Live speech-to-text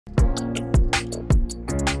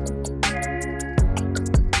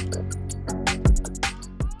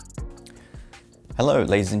Hello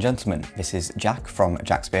ladies and gentlemen, this is Jack from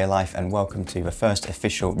Jack's Beer Life and welcome to the first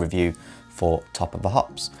official review for Top of the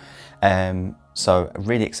Hops. So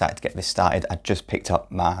really excited to get this started. I just picked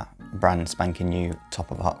up my brand spanking new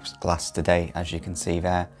Top of the Hops glass today, as you can see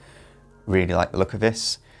there. Really like the look of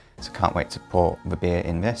this, so can't wait to pour the beer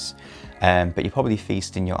in this. But you're probably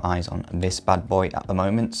feasting your eyes on this bad boy at the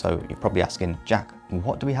moment, so you're probably asking, Jack,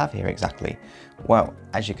 what do we have here exactly? Well,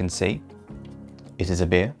 as you can see, it is a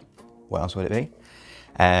beer. What else would it be?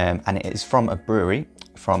 And it is from a brewery,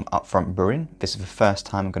 from Up Front Brewing. This is the first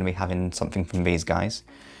time I'm going to be having something from these guys.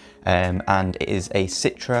 And it is a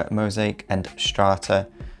Citra, Mosaic and Strata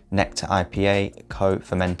Nectar IPA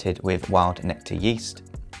co-fermented with wild nectar yeast.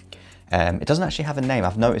 It doesn't actually have a name.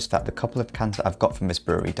 I've noticed that the couple of cans that I've got from this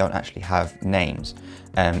brewery don't actually have names.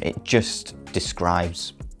 It just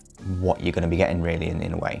describes what you're going to be getting really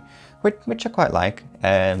in a way, which I quite like.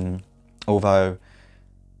 Although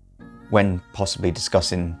when possibly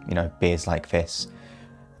discussing, beers like this,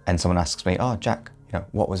 and someone asks me, oh, Jack,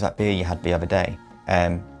 what was that beer you had the other day?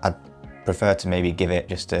 I'd prefer to maybe give it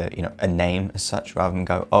just a name as such, rather than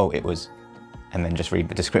go, oh, it was, and then just read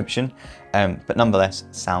the description. But nonetheless,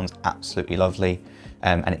 sounds absolutely lovely,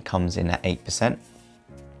 and it comes in at 8%.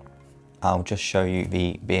 I'll just show you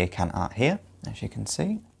the beer can art here, as you can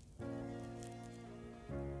see.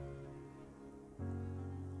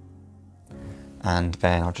 And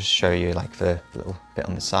then I'll just show you like the little bit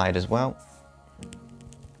on the side as well.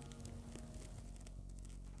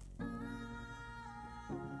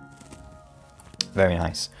 Very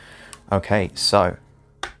nice. Okay, so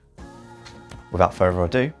without further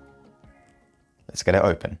ado, let's get it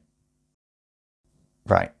open.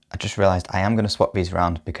 Right, I just realised I am going to swap these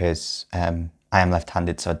around because I am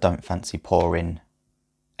left-handed, so I don't fancy pouring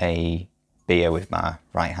a beer with my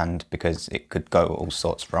right hand because it could go all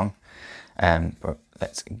sorts wrong. But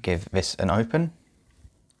let's give this an open.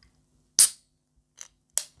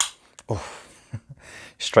 Oh,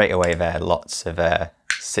 straight away there, lots of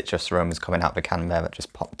citrus aromas coming out the can there that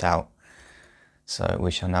just popped out. So we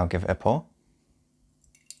shall now give it a pour.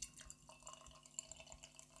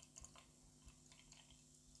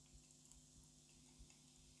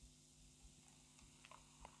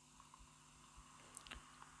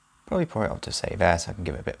 Probably pour it up to say there so I can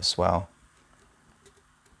give it a bit of a swell.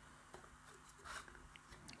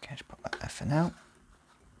 Okay, just put that there for now.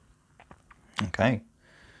 Okay.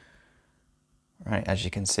 Right, as you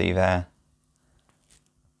can see there,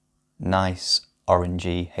 nice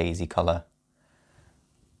orangey, hazy colour.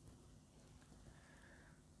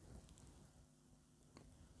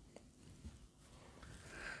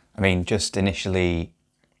 I mean, just initially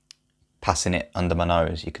passing it under my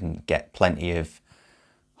nose, you can get plenty of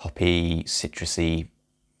hoppy, citrusy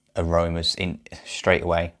aromas in straight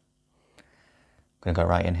away. I'm gonna go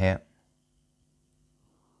right in here.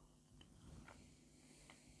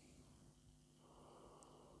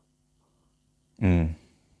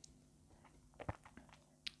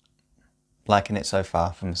 Liking it so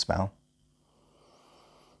far from the smell.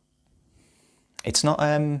 It's not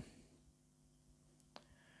and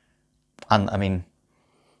I mean,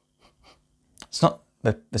 it's not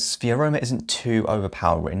the aroma isn't too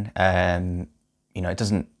overpowering. It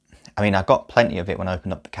doesn't. I mean, I got plenty of it when I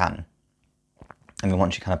opened up the can, and then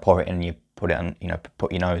once you kind of pour it in, you put it on,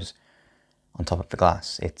 put your nose on top of the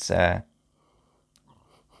glass. It's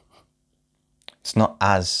not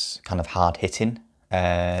as kind of hard hitting.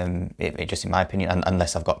 It just, in my opinion,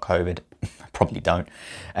 unless I've got COVID, I probably don't.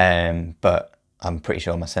 But I'm pretty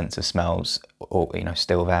sure my sense of smells,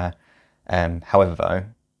 still there. However, though,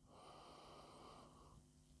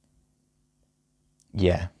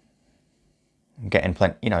 yeah, I'm getting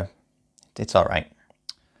plenty. It's all right.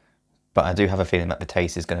 But I do have a feeling that the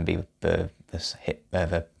taste is going to be the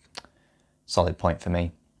solid point for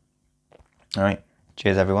me. All right,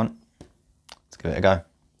 cheers everyone. Let's give it a go.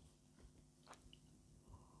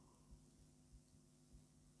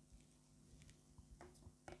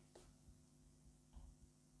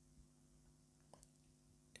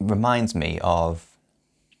 It reminds me of,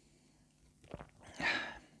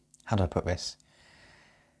 how do I put this?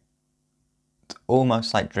 It's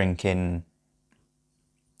almost like drinking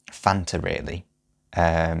Fanta, really,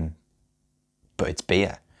 but it's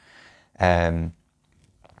beer. Oh,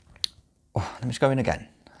 let me just go in again.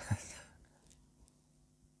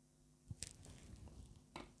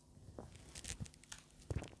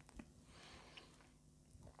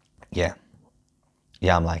 Yeah,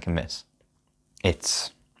 I'm liking this. It's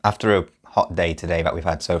after a hot day today that we've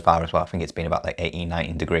had so far as well. I think it's been about like 18,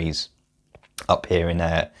 19 degrees up here in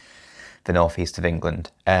the northeast of England.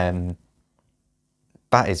 That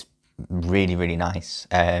is really, really nice.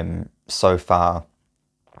 So far,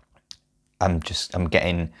 I'm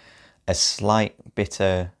getting a slight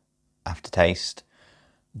bitter aftertaste,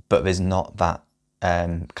 but there's not that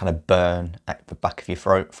kind of burn at the back of your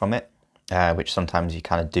throat from it, which sometimes you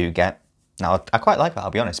kind of do get. Now, I quite like that,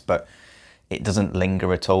 I'll be honest, but it doesn't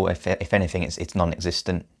linger at all. If anything, it's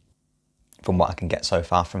non-existent from what I can get so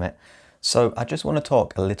far from it. So I just want to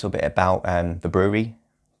talk a little bit about the brewery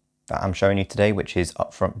that I'm showing you today, which is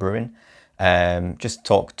Up Front Brewing. Just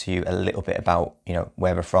talk to you a little bit about, you know,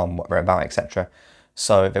 where they're from, what they're about, etc.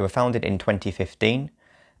 So they were founded in 2015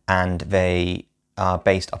 and they are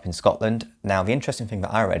based up in Scotland. Now, the interesting thing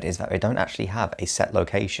that I read is that they don't actually have a set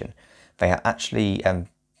location. They are actually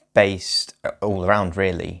based all around,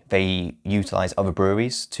 really. They utilise other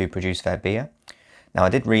breweries to produce their beer. Now, I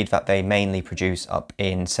did read that they mainly produce up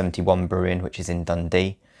in 71 Brewing, which is in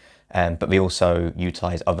Dundee, but they also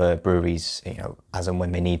utilise other breweries, you know, as and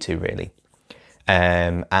when they need to, really.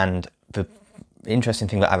 And the interesting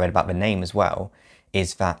thing that I read about the name as well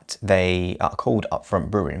is that they are called Up Front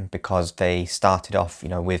Brewing because they started off, you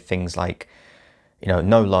know, with things like, you know,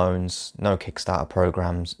 no loans, no Kickstarter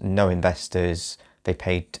programs, no investors. They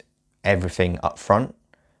paid everything up front.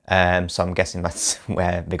 So I'm guessing that's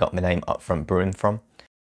where they got the name Up Front Brewing from.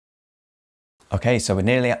 Okay, so we're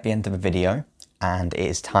nearly at the end of the video and it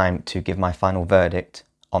is time to give my final verdict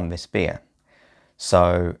on this beer.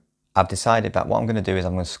 So I've decided that what I'm going to do is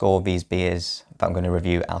I'm going to score these beers that I'm going to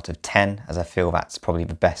review out of 10, as I feel that's probably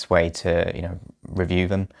the best way to, you know, review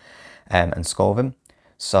them and score them.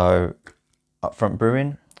 So Up Front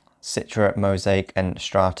Brewing, Citra, Mosaic and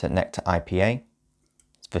Strata Nectar IPA.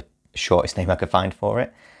 It's the shortest name I could find for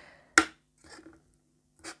it.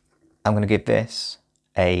 I'm going to give this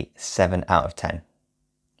a 7 out of 10.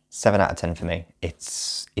 7 out of 10 for me.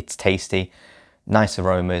 It's tasty, nice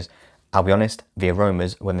aromas. I'll be honest, the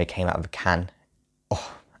aromas when they came out of the can,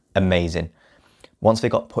 oh, amazing. Once they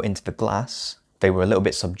got put into the glass, they were a little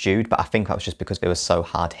bit subdued, but I think that was just because they were so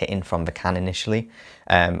hard hitting from the can initially.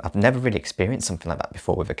 I've never really experienced something like that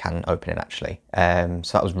before with a can opening, actually.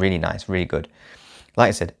 So that was really nice, really good. Like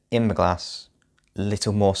I said, in the glass, a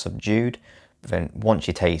little more subdued, but then once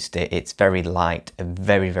you taste it, it's very light and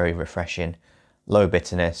very, very refreshing. Low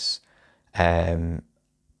bitterness,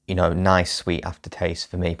 you know, nice sweet aftertaste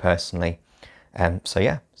for me personally. So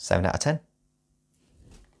yeah, 7 out of 10.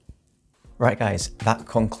 Right guys, that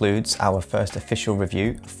concludes our first official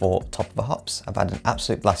review for Top of the Hops. I've had an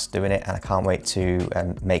absolute blast doing it and I can't wait to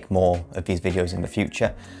make more of these videos in the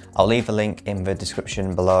future. I'll leave a link in the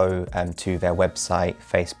description below to their website,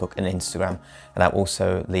 Facebook and Instagram. And I'll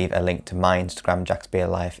also leave a link to my Instagram, Jack's Beer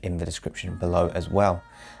Life, in the description below as well.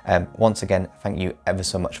 Once again, thank you ever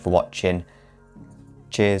so much for watching.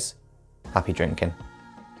 Cheers, happy drinking.